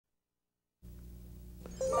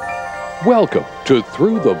Welcome to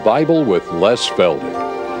Through the Bible with Les Feldick,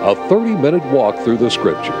 a 30-minute walk through the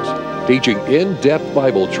Scriptures, teaching in-depth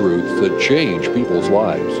Bible truths that change people's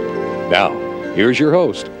lives. Now, here's your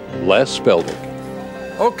host, Les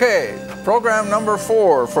Feldick. Okay, program number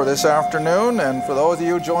 4 for this afternoon, and for those of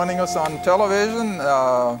you joining us on television,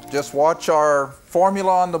 just watch our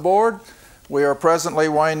formula on the board. We are presently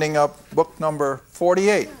winding up book number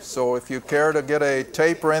 48, so if you care to get a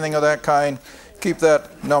tape or anything of that kind, keep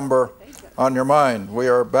that number on your mind. We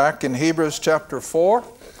are back in Hebrews chapter 4,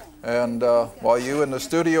 and while you in the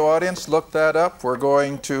studio audience look that up, we're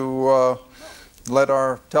going to let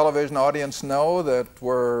our television audience know that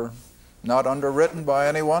we're not underwritten by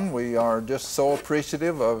anyone. We are just so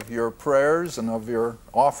appreciative of your prayers and of your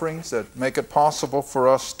offerings that make it possible for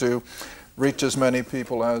us to reach as many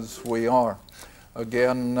people as we are.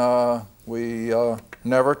 Again, we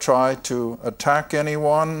never try to attack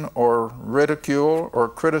anyone or ridicule or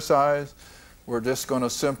criticize. We're just going to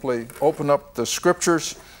simply open up the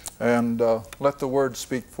Scriptures and let the Word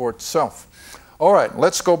speak for itself. All right,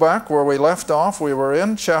 let's go back where we left off. We were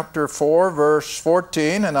in chapter 4, verse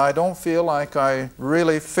 14, and I don't feel like I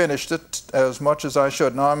really finished it as much as I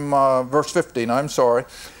should. No, I'm verse 15, I'm sorry.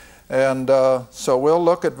 And so we'll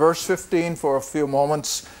look at verse 15 for a few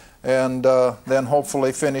moments and then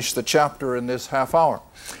hopefully finish the chapter in this half hour.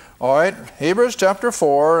 All right, Hebrews chapter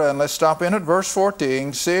 4, and let's stop in at verse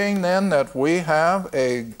 14. Seeing then that we have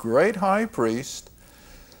a great high priest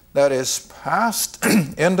that is passed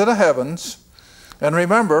into the heavens. And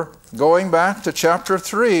remember, going back to chapter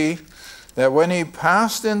 3, that when he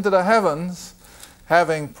passed into the heavens,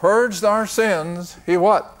 having purged our sins, he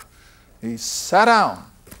what? He sat down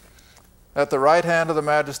at the right hand of the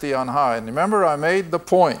Majesty on high. And remember, I made the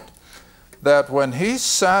point that when he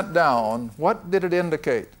sat down, what did it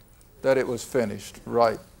indicate? That it was finished,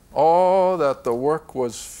 right? Oh, that the work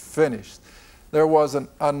was finished. There wasn't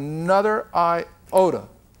another iota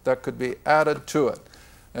that could be added to it.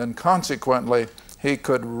 And consequently, he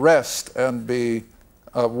could rest and be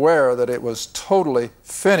aware that it was totally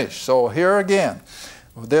finished. So here again,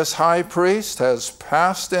 this high priest has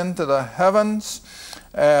passed into the heavens,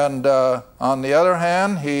 and on the other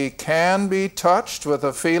hand, he can be touched with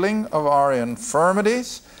a feeling of our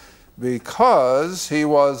infirmities, because he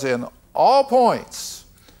was in all points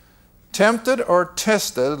tempted or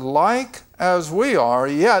tested like as we are,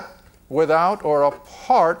 yet without or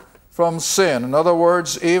apart from sin. In other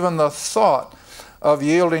words, even the thought of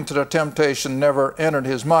yielding to the temptation never entered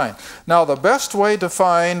his mind. Now, the best way to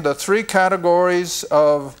find the 3 categories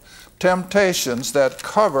of temptations that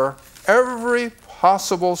cover every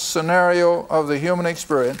possible scenario of the human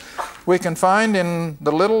experience, we can find in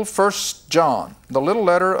the little 1 John, the little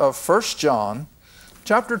letter of 1 John,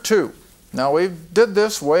 chapter 2. Now, we did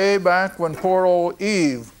this way back when poor old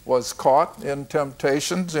Eve was caught in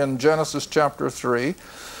temptations in Genesis chapter 3.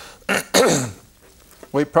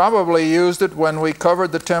 We probably used it when we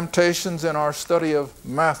covered the temptations in our study of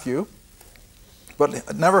Matthew, but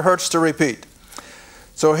it never hurts to repeat.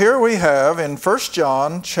 So here we have in 1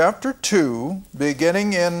 John chapter 2,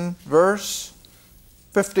 beginning in verse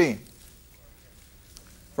 15.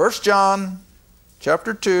 1 John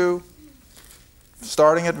chapter 2,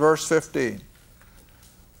 starting at verse 15,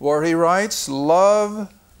 where he writes,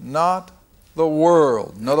 "Love not the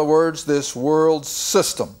world." In other words, this world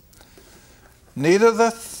system. "Neither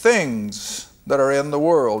the things that are in the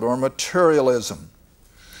world," or materialism.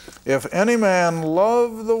 "If any man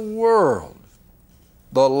love the world,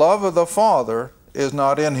 the love of the Father is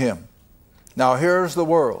not in him." Now here's the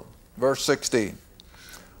world, verse 16.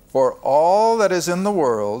 "For all that is in the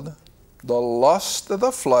world, the lust of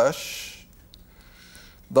the flesh,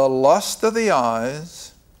 the lust of the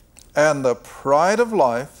eyes, and the pride of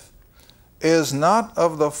life is not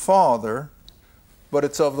of the Father, but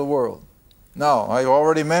it's of the world." Now, I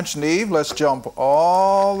already mentioned Eve. Let's jump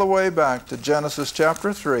all the way back to Genesis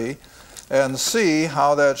chapter 3 and see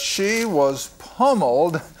how that she was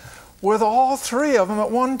pummeled with all 3 of them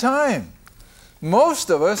at one time. Most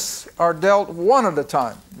of us are dealt one at a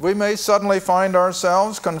time. We may suddenly find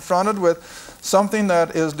ourselves confronted with something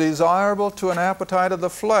that is desirable to an appetite of the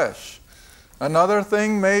flesh. Another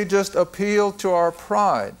thing may just appeal to our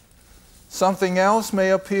pride. Something else may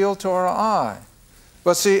appeal to our eye.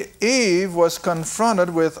 But see, Eve was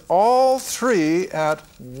confronted with all 3 at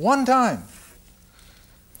one time.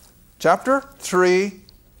 Chapter 3,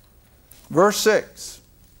 verse 6.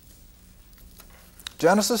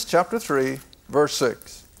 Genesis chapter 3, verse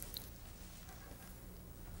 6.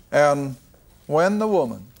 "And when the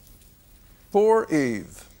woman, poor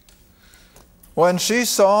Eve, when she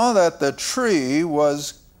saw that the tree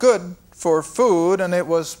was good for food, and it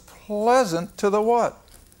was pleasant to the what?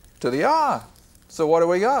 To the eye. So what do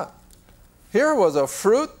we got? Here was a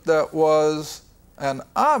fruit that was an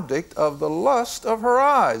object of the lust of her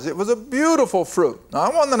eyes. It was a beautiful fruit. Now,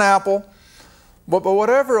 it wasn't an apple, but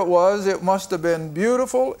whatever it was, it must have been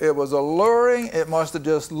beautiful. It was alluring. It must have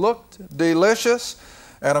just looked delicious.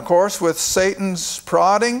 And of course, with Satan's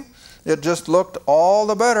prodding, it just looked all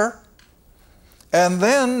the better. And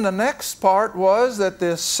then the next part was that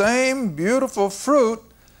this same beautiful fruit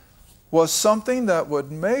was something that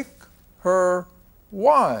would make her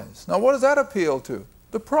wise. Now, what does that appeal to?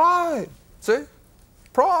 The pride. See?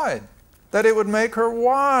 Pride. That it would make her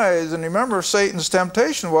wise. And remember, Satan's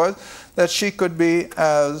temptation was that she could be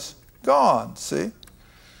as God. See?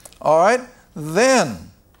 All right.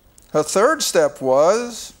 Then, her third step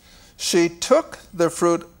was she took the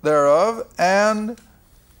fruit thereof and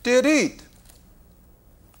did eat.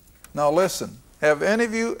 Now listen, have any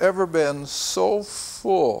of you ever been so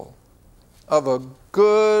full of a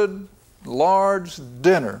good, large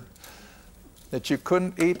dinner that you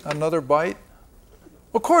couldn't eat another bite?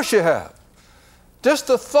 Of course you have. Just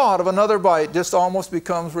the thought of another bite just almost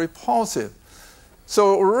becomes repulsive.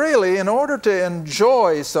 So really, in order to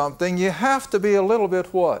enjoy something, you have to be a little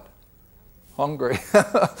bit what? Hungry.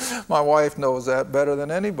 My wife knows that better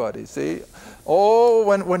than anybody, see? Oh,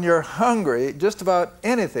 when you're hungry, just about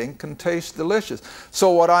anything can taste delicious.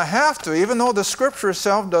 So what I have to, even though the Scripture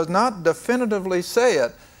itself does not definitively say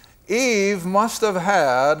it, Eve must have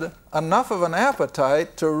had enough of an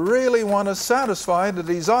appetite to really want to satisfy the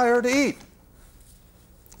desire to eat.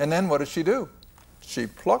 And then what did she do? She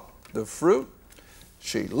plucked the fruit,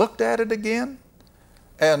 she looked at it again,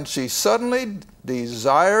 and she suddenly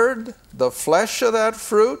desired the flesh of that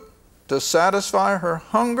fruit to satisfy her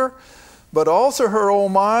hunger, but also her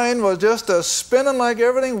old mind was just spinning like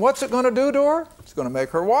everything. What's it going to do to her? It's going to make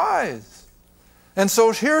her wise. And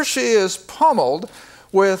so here she is pummeled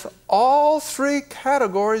with all three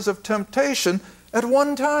categories of temptation at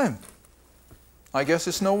one time. I guess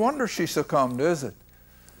it's no wonder she succumbed, is it?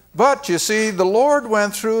 But you see, the Lord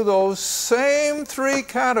went through those same three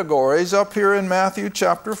categories up here in Matthew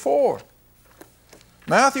chapter 4.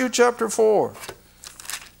 Matthew chapter 4.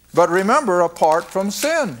 But remember, apart from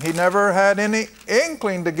sin, he never had any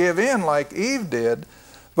inkling to give in like Eve did.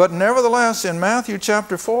 But nevertheless, in Matthew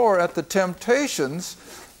chapter 4, at the temptations,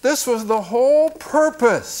 this was the whole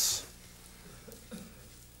purpose.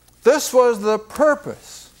 This was the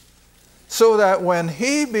purpose. So that when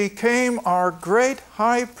he became our great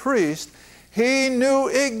high priest, he knew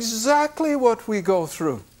exactly what we go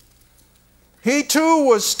through. He too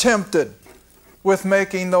was tempted with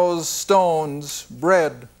making those stones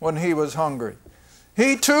bread when he was hungry.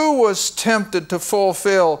 He too was tempted to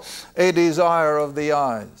fulfill a desire of the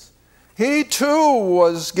eyes. He too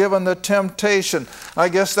was given the temptation. I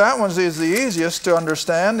guess that one is the easiest to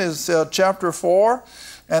understand, is chapter 4.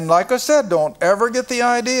 And like I said, don't ever get the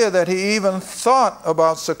idea that he even thought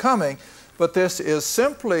about succumbing, but this is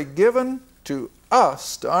simply given to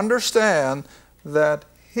us to understand that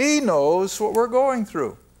he knows what we're going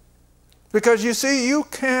through. Because you see, you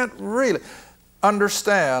can't really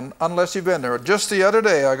understand unless you've been there. Just the other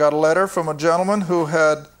day, I got a letter from a gentleman who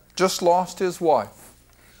had just lost his wife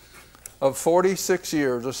of 46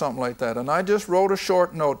 years or something like that. And I just wrote a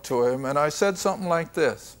short note to him, and I said something like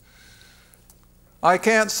this: I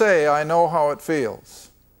can't say I know how it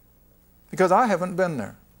feels, because I haven't been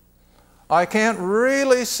there. I can't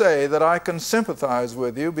really say that I can sympathize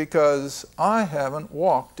with you, because I haven't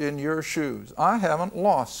walked in your shoes. I haven't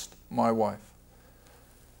lost my wife.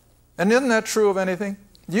 And isn't that true of anything?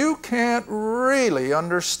 You can't really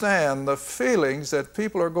understand the feelings that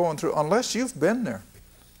people are going through unless you've been there.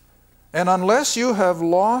 And unless you have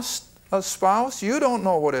lost a spouse, you don't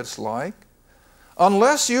know what it's like.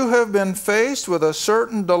 Unless you have been faced with a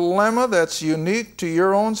certain dilemma that's unique to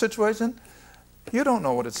your own situation, you don't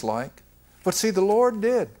know what it's like. But see, the Lord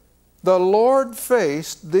did. The Lord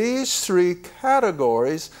faced these three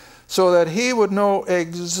categories so that he would know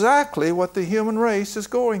exactly what the human race is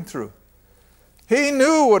going through. He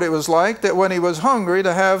knew what it was like that when he was hungry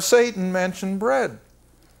to have Satan mention bread.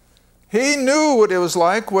 He knew what it was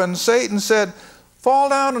like when Satan said, fall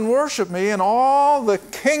down and worship me, and all the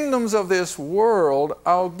kingdoms of this world,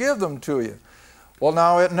 I'll give them to you. Well,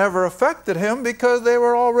 now it never affected him because they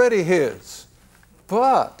were already his.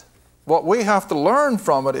 But what we have to learn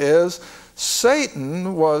from it is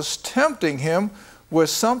Satan was tempting him with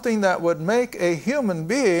something that would make a human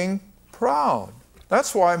being proud.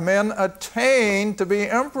 That's why men attain to be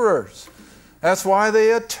emperors. That's why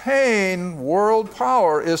they attain world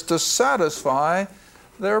power, is to satisfy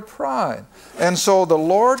their pride. And so the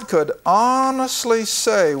Lord could honestly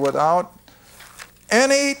say without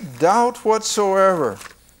any doubt whatsoever,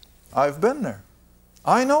 I've been there.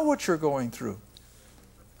 I know what you're going through.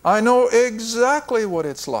 I know exactly what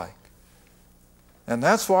it's like. And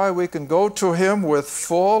that's why we can go to Him with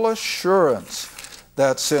full assurance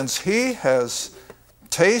that since He has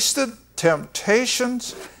tasted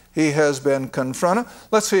temptations, He has been confronted.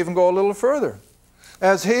 Let's even go a little further.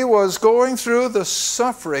 As He was going through the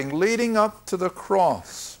suffering leading up to the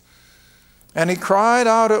cross, and He cried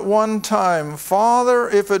out at one time, Father,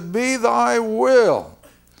 if it be Thy will,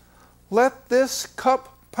 let this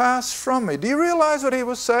cup pass from me. Do you realize what He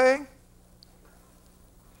was saying?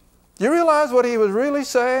 Do you realize what He was really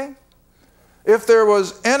saying? If there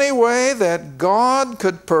was any way that God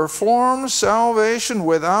could perform salvation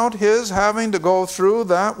without His having to go through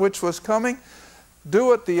that which was coming,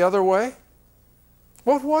 do it the other way.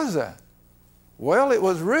 What was that? Well, it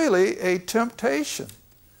was really a temptation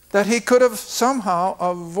that He could have somehow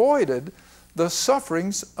avoided the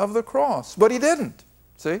sufferings of the cross. But He didn't.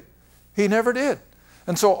 See? He never did.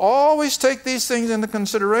 And so always take these things into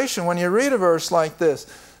consideration when you read a verse like this,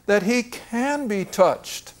 that He can be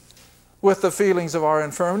touched with the feelings of our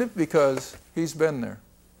infirmity because He's been there.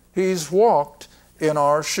 He's walked in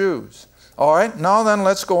our shoes. All right, now then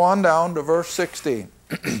let's go on down to verse 16.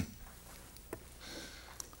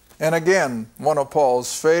 And again, one of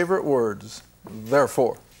Paul's favorite words,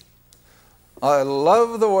 therefore. I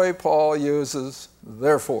love the way Paul uses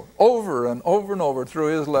therefore over and over and over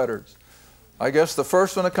through his letters. I guess the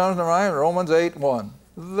first one that comes to mind, Romans 8:1.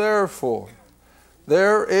 Therefore,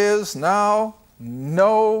 there is now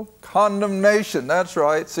no condemnation. That's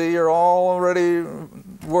right. See, you're already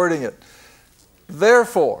wording it.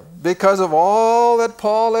 Therefore, because of all that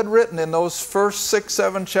Paul had written in those first 6,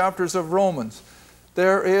 7 chapters of Romans,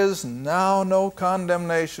 there is now no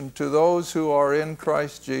condemnation to those who are in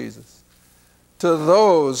Christ Jesus, to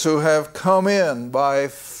those who have come in by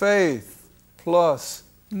faith plus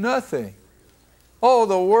nothing. Oh,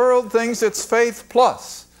 the world thinks it's faith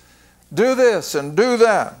plus. Do this and do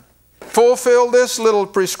that. Fulfill this little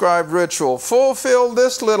prescribed ritual. Fulfill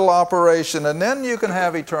this little operation, and then you can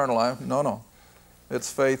have eternal life. No, no.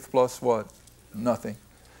 It's faith plus what? Nothing.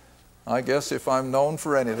 I guess if I'm known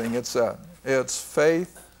for anything, it's that. It's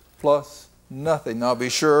faith plus nothing. Now be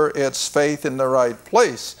sure it's faith in the right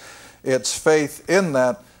place. It's faith in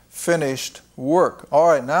that finished work. All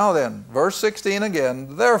right, now then, verse 16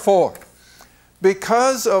 again. Therefore,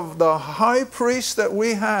 because of the high priest that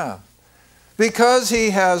we have, because He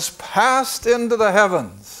has passed into the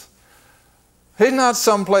heavens, He's not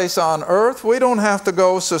someplace on earth. We don't have to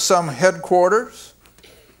go to some headquarters,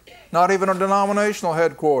 not even a denominational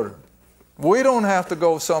headquarters. We don't have to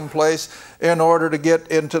go someplace in order to get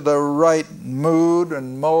into the right mood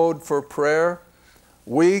and mode for prayer.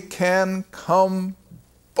 We can come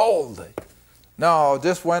boldly. Now, I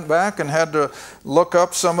just went back and had to look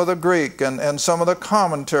up some of the Greek and some of the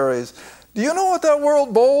commentaries. Do you know what that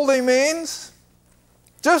word boldly means?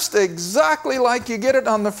 Just exactly like you get it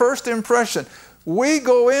on the first impression. We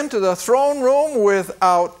go into the throne room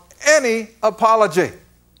without any apology.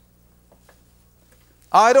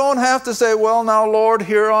 I don't have to say, well, now, Lord,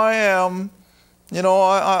 here I am. You know,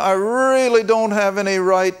 I really don't have any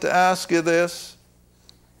right to ask you this.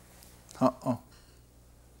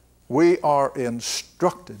 We are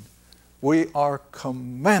instructed, we are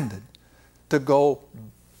commanded to go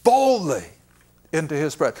boldly into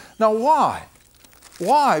His presence. Now why?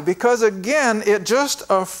 Why? Because again, it just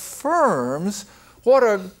affirms what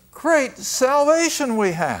a great salvation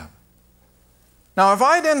we have. Now if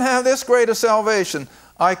I didn't have this great a salvation,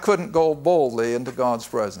 I couldn't go boldly into God's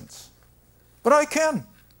presence. But I can,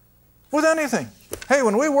 with anything. Hey,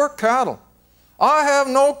 when we work cattle, I have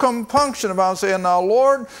no compunction about saying, now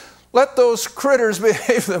Lord, let those critters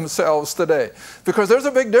behave themselves today. Because there's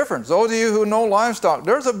a big difference. Those of you who know livestock,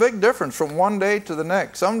 there's a big difference from one day to the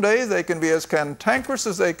next. Some days they can be as cantankerous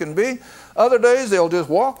as they can be. Other days they'll just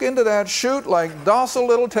walk into that chute like docile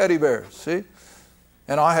little teddy bears. See?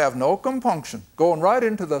 And I have no compunction. Going right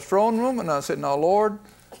into the throne room and I say, now Lord,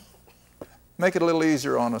 make it a little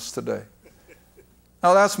easier on us today.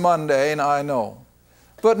 Now that's mundane, I know.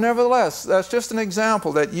 But nevertheless, that's just an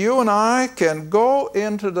example that you and I can go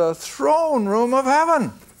into the throne room of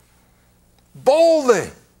heaven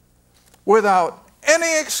boldly, without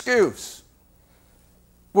any excuse,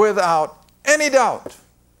 without any doubt,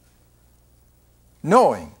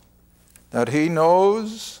 knowing that He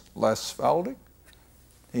knows Les Feldick,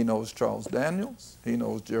 He knows Charles Daniels, He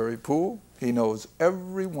knows Jerry Poole, He knows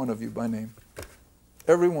every one of you by name.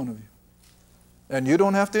 Every one of you. And you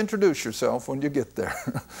don't have to introduce yourself when you get there.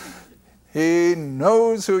 He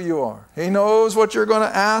knows who you are. He knows what you're going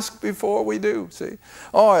to ask before we do, see.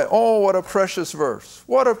 All right. Oh, what a precious verse.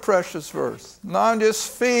 What a precious verse. Now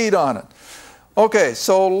just feed on it. Okay,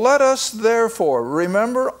 so let us therefore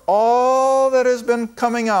remember all that has been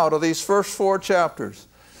coming out of these first 4 chapters.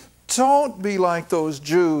 Don't be like those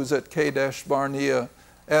Jews at Kadesh Barnea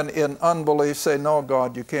and in unbelief say, no,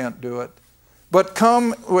 God, you can't do it. But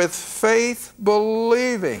come with faith,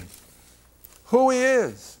 believing who He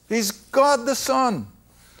is. He's God the Son.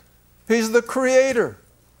 He's the Creator.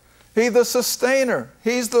 He's the Sustainer.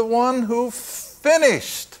 He's the one who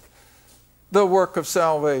finished the work of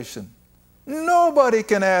salvation. Nobody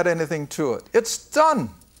can add anything to it. It's done.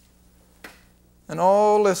 And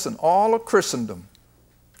oh, listen, all of Christendom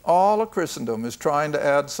is trying to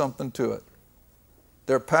add something to it.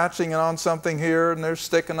 They're patching on something here and they're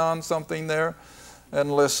sticking on something there.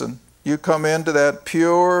 And listen, you come into that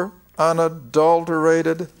pure,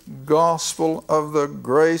 unadulterated gospel of the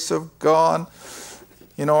grace of God.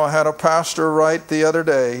 You know, I had a pastor write the other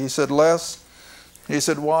day. He said, Les, he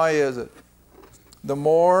said, why is it? The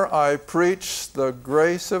more I preach the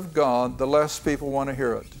grace of God, the less people want to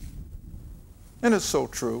hear it. And it's so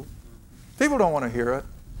true. People don't want to hear it.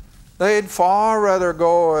 They'd far rather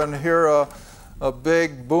go and hear a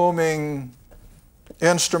big booming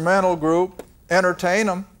instrumental group entertain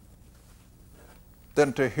them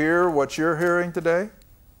than to hear what you're hearing today.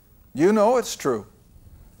 You know it's true,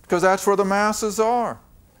 because that's where the masses are.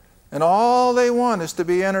 And all they want is to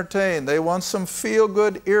be entertained. They want some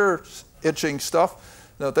feel-good, ear-itching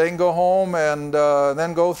stuff that they can go home and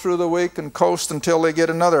then go through the week and coast until they get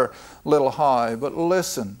another little high. But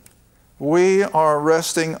listen, we are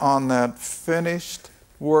resting on that finished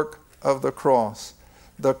work of the cross.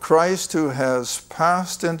 The Christ who has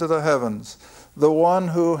passed into the heavens, the one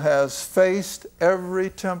who has faced every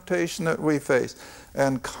temptation that we face.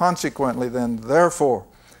 And consequently then, therefore,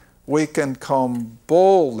 we can come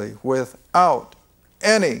boldly without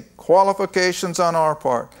any qualifications on our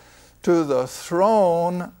part to the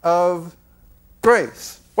throne of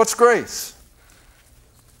grace. What's grace?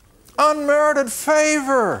 Unmerited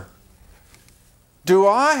favor. Do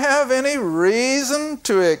I have any reason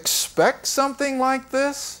to expect something like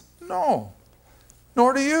this? No,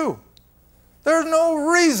 nor do you. There's no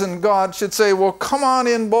reason God should say, well, come on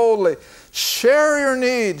in boldly. Share your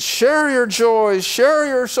needs, share your joys, share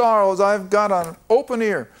your sorrows. I've got an open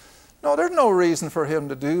ear. No, there's no reason for Him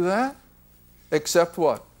to do that. Except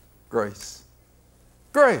what? Grace.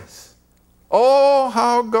 Grace. Oh,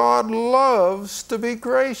 how God loves to be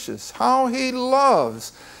gracious. How He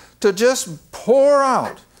loves to just pour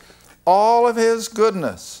out all of His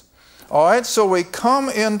goodness. All right, so we come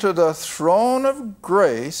into the throne of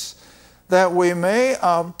grace that we may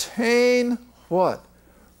obtain what?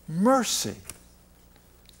 Mercy.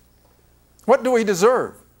 What do we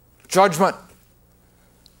deserve? Judgment.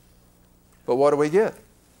 But what do we get?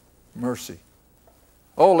 Mercy.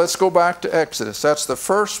 Oh, let's go back to Exodus. That's the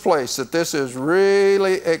first place that this is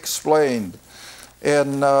really explained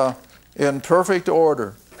in perfect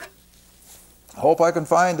order. I hope I can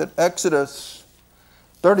find it. Exodus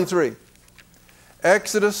 33.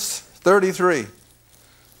 Exodus 33.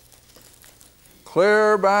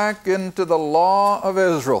 Clear back into the law of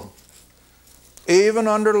Israel. Even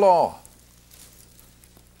under law.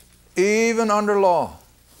 Even under law.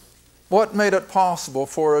 What made it possible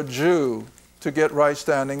for a Jew to get right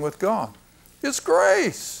standing with God? His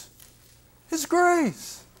grace. His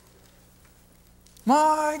grace.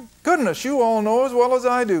 My goodness, you all know as well as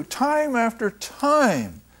I do, time after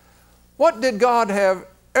time, what did God have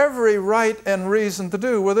every right and reason to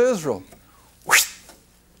do with Israel?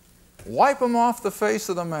 Wipe them off the face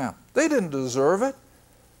of the map. They didn't deserve it.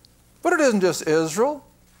 But it isn't just Israel.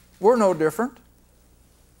 We're no different.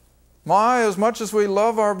 My, as much as we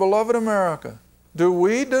love our beloved America, do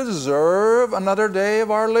we deserve another day of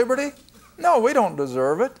our liberty? No, we don't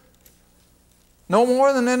deserve it. No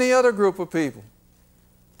more than any other group of people.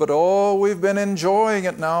 But oh, we've been enjoying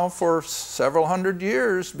it now for several hundred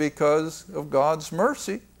years because of God's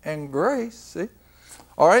mercy and grace. See?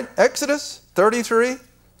 All right, Exodus 33.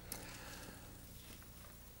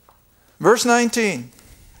 Verse 19,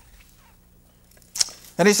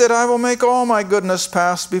 and He said, I will make all my goodness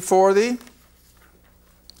pass before thee,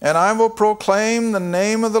 and I will proclaim the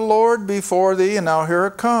name of the Lord before thee. And now here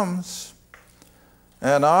it comes.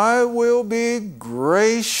 And I will be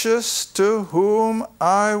gracious to whom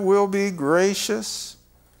I will be gracious,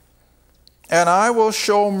 and I will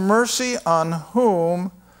show mercy on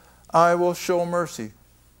whom I will show mercy.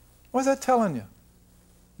 What's that telling you?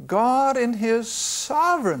 God in His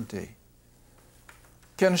sovereignty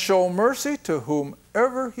can show mercy to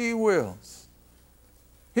whomever He wills.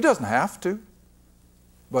 He doesn't have to,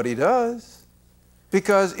 but He does.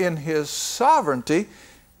 Because in His sovereignty,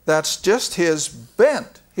 that's just His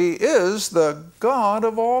bent. He is the God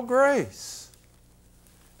of all grace.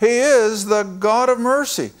 He is the God of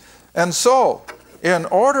mercy. And so, in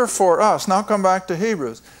order for us, now come back to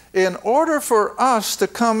Hebrews, in order for us to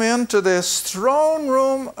come into this throne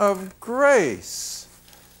room of grace,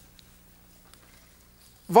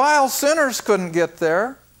 vile sinners couldn't get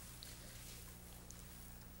there.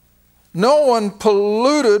 No one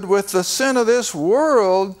polluted with the sin of this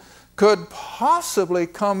world could possibly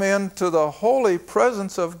come into the holy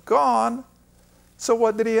presence of God. So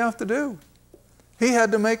what did He have to do? He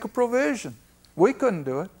had to make a provision. We couldn't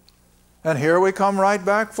do it. And here we come right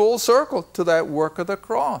back full circle to that work of the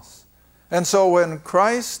cross. And so when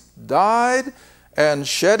Christ died and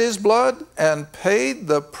shed His blood and paid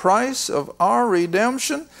the price of our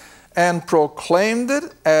redemption and proclaimed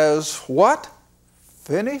it as what?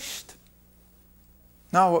 Finished.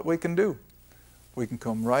 Now what we can do? We can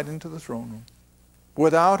come right into the throne room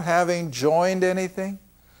without having joined anything,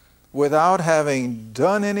 without having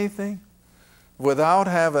done anything, without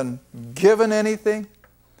having given anything.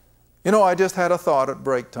 You know, I just had a thought at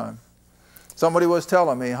break time. Somebody was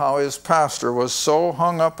telling me how his pastor was so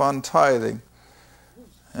hung up on tithing.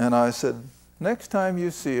 And I said, next time you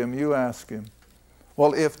see him, you ask him,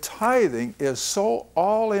 well, if tithing is so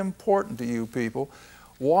all important to you people,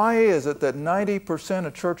 why is it that 90%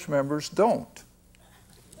 of church members don't?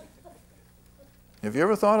 Have you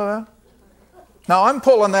ever thought of that? Now, I'm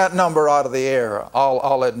pulling that number out of the air,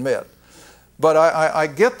 I'll admit. But I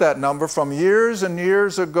get that number from years and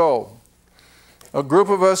years ago. A group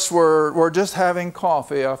of us were just having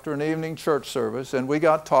coffee after an evening church service, and we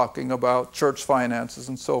got talking about church finances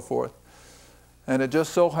and so forth. And it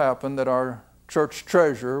just so happened that our church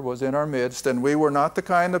treasurer was in our midst, and we were not the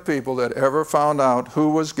kind of people that ever found out who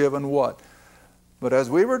was given what. But as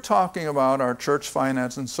we were talking about our church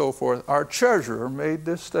finance and so forth, our treasurer made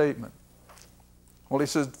this statement. Well, he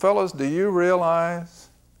said, fellas, do you realize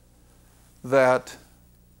that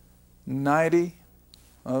I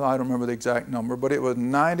don't remember the exact number, but it was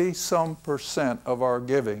 90-some% of our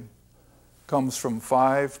giving comes from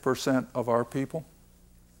 5% of our people?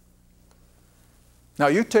 Now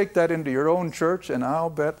you take that into your own church and I'll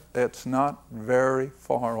bet it's not very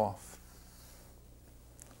far off.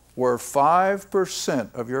 Where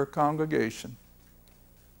 5% of your congregation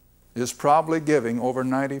is probably giving over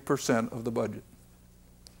 90% of the budget.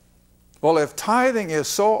 Well, if tithing is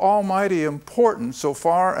so almighty important so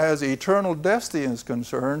far as eternal destiny is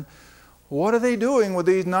concerned, what are they doing with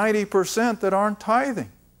these 90% that aren't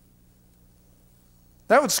tithing?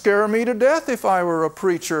 That would scare me to death if I were a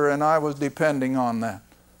preacher and I was depending on that.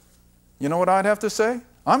 You know what I'd have to say?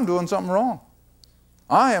 I'm doing something wrong.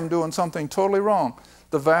 I am doing something totally wrong.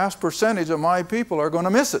 The vast percentage of my people are going to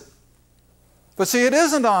miss it. But see, it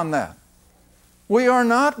isn't on that. We are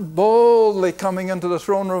not boldly coming into the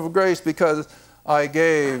throne room of grace because I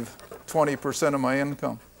gave 20% of my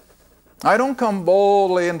income. I don't come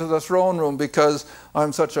boldly into the throne room because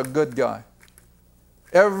I'm such a good guy.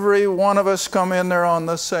 Every one of us come in there on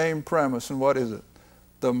the same premise. And what is it?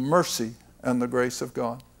 The mercy and the grace of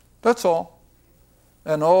God. That's all.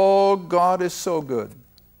 And oh, God is so good.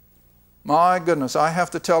 My goodness, I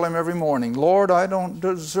have to tell Him every morning, Lord, I don't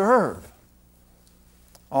deserve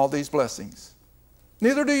all these blessings.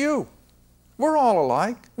 Neither do you. We're all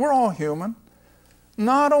alike. We're all human.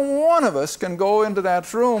 Not a one of us can go into that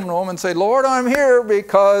throne room and say, Lord, I'm here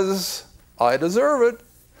because I deserve it.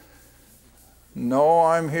 No,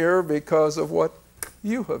 I'm here because of what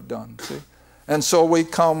you have done. See? And so we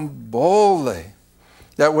come boldly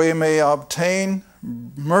that we may obtain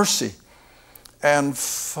mercy and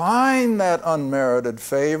find that unmerited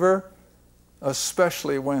favor,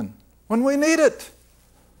 especially when we need it.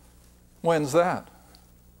 When's that?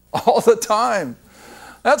 All the time.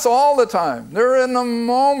 That's all the time. They're in the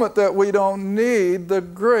moment that we don't need the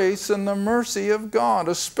grace and the mercy of God,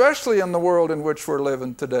 especially in the world in which we're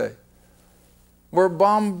living today. We're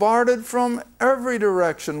bombarded from every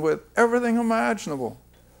direction with everything imaginable.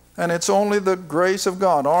 And it's only the grace of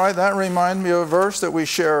God. All right, that reminds me of a verse that we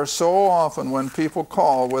share so often when people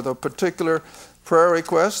call with a particular prayer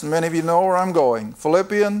request. Many of you know where I'm going.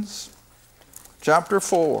 Philippians chapter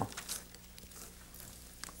 4.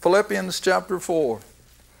 Philippians chapter 4.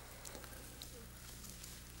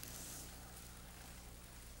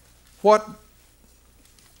 What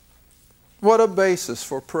a basis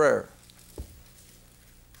for prayer.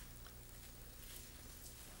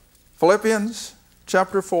 Philippians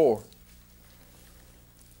chapter 4.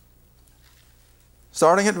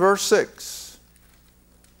 starting at verse 6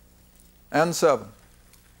 and 7.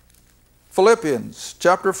 Philippians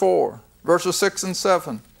chapter 4, verses 6 and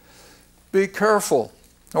 7. Be careful,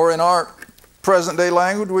 or in our present day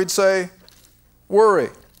language we'd say, worry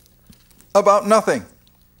about nothing.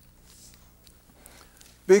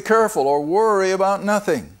 Be careful or worry about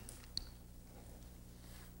nothing.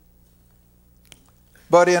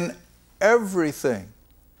 But in everything.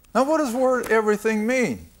 Now what does word everything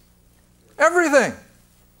mean? Everything.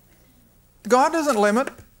 God doesn't limit.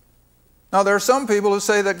 Now there are some people who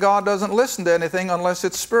say that God doesn't listen to anything unless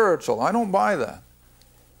it's spiritual. I don't buy that.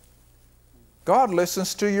 God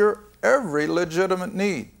listens to your every legitimate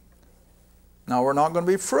need. Now we're not going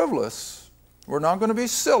to be frivolous. We're not going to be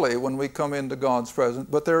silly when we come into God's presence,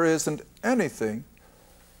 but there isn't anything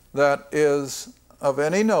that is of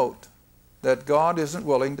any note that God isn't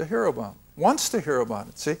willing to hear about, wants to hear about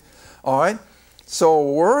it, see? All right, so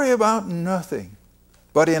worry about nothing,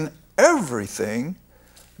 but in everything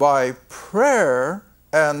by prayer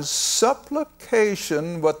and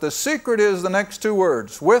supplication, but the secret is the next two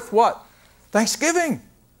words, with what? Thanksgiving.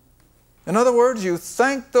 In other words, you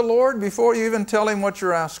thank the Lord before you even tell Him what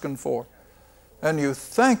you're asking for. And you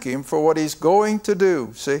thank Him for what He's going to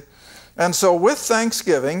do, see? And so with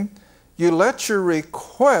thanksgiving, you let your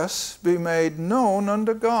requests be made known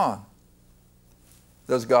unto God.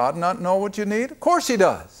 Does God not know what you need? Of course He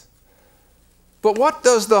does. But what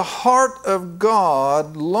does the heart of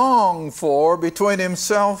God long for between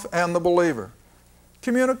Himself and the believer?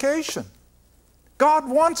 Communication. God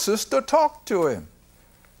wants us to talk to Him.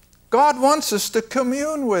 God wants us to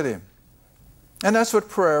commune with Him. And that's what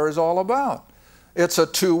prayer is all about. It's a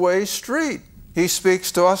two-way street. He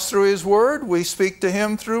speaks to us through His Word. We speak to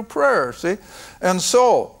Him through prayer, see? And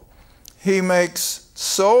so, He makes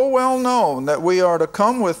so well known that we are to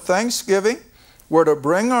come with thanksgiving. We're to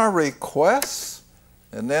bring our requests.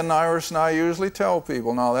 And then Iris and I usually tell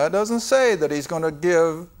people, now that doesn't say that He's going to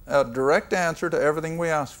give a direct answer to everything we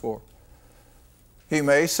ask for. He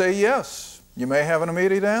may say yes. You may have an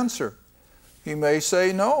immediate answer. He may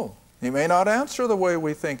say no. He may not answer the way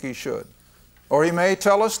we think He should. Or He may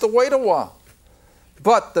tell us to wait a while.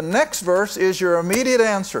 But the next verse is your immediate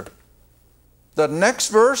answer. The next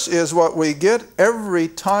verse is what we get every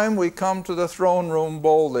time we come to the throne room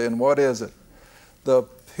boldly. And what is it? The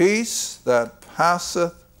peace that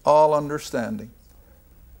passeth all understanding.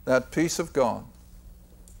 That peace of God.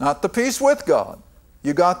 Not the peace with God.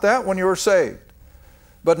 You got that when you were saved.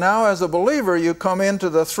 But now as a believer, you come into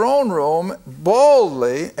the throne room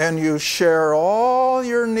boldly and you share all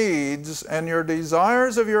your needs and your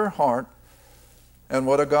desires of your heart. And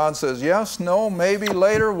what if God says, yes, no, maybe,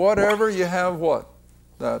 later, whatever, you have what?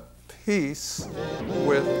 That peace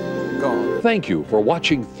with God. Thank you for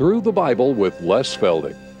watching Through the Bible with Les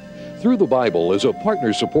Feldick. Through the Bible is a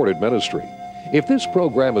partner-supported ministry. If this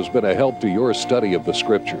program has been a help to your study of the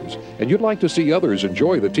Scriptures and you'd like to see others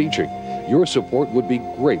enjoy the teaching, your support would be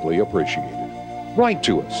greatly appreciated. Write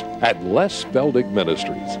to us at Les Feldick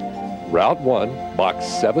Ministries, Route 1, Box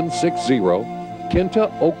 760, Kinta,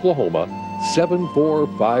 Oklahoma,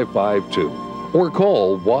 74552, or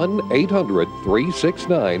call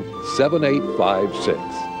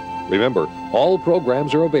 1-800-369-7856. Remember, all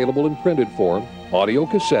programs are available in printed form, audio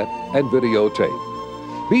cassette, and videotape.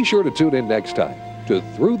 Be sure to tune in next time to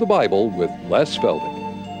Through the Bible with Les Feldick.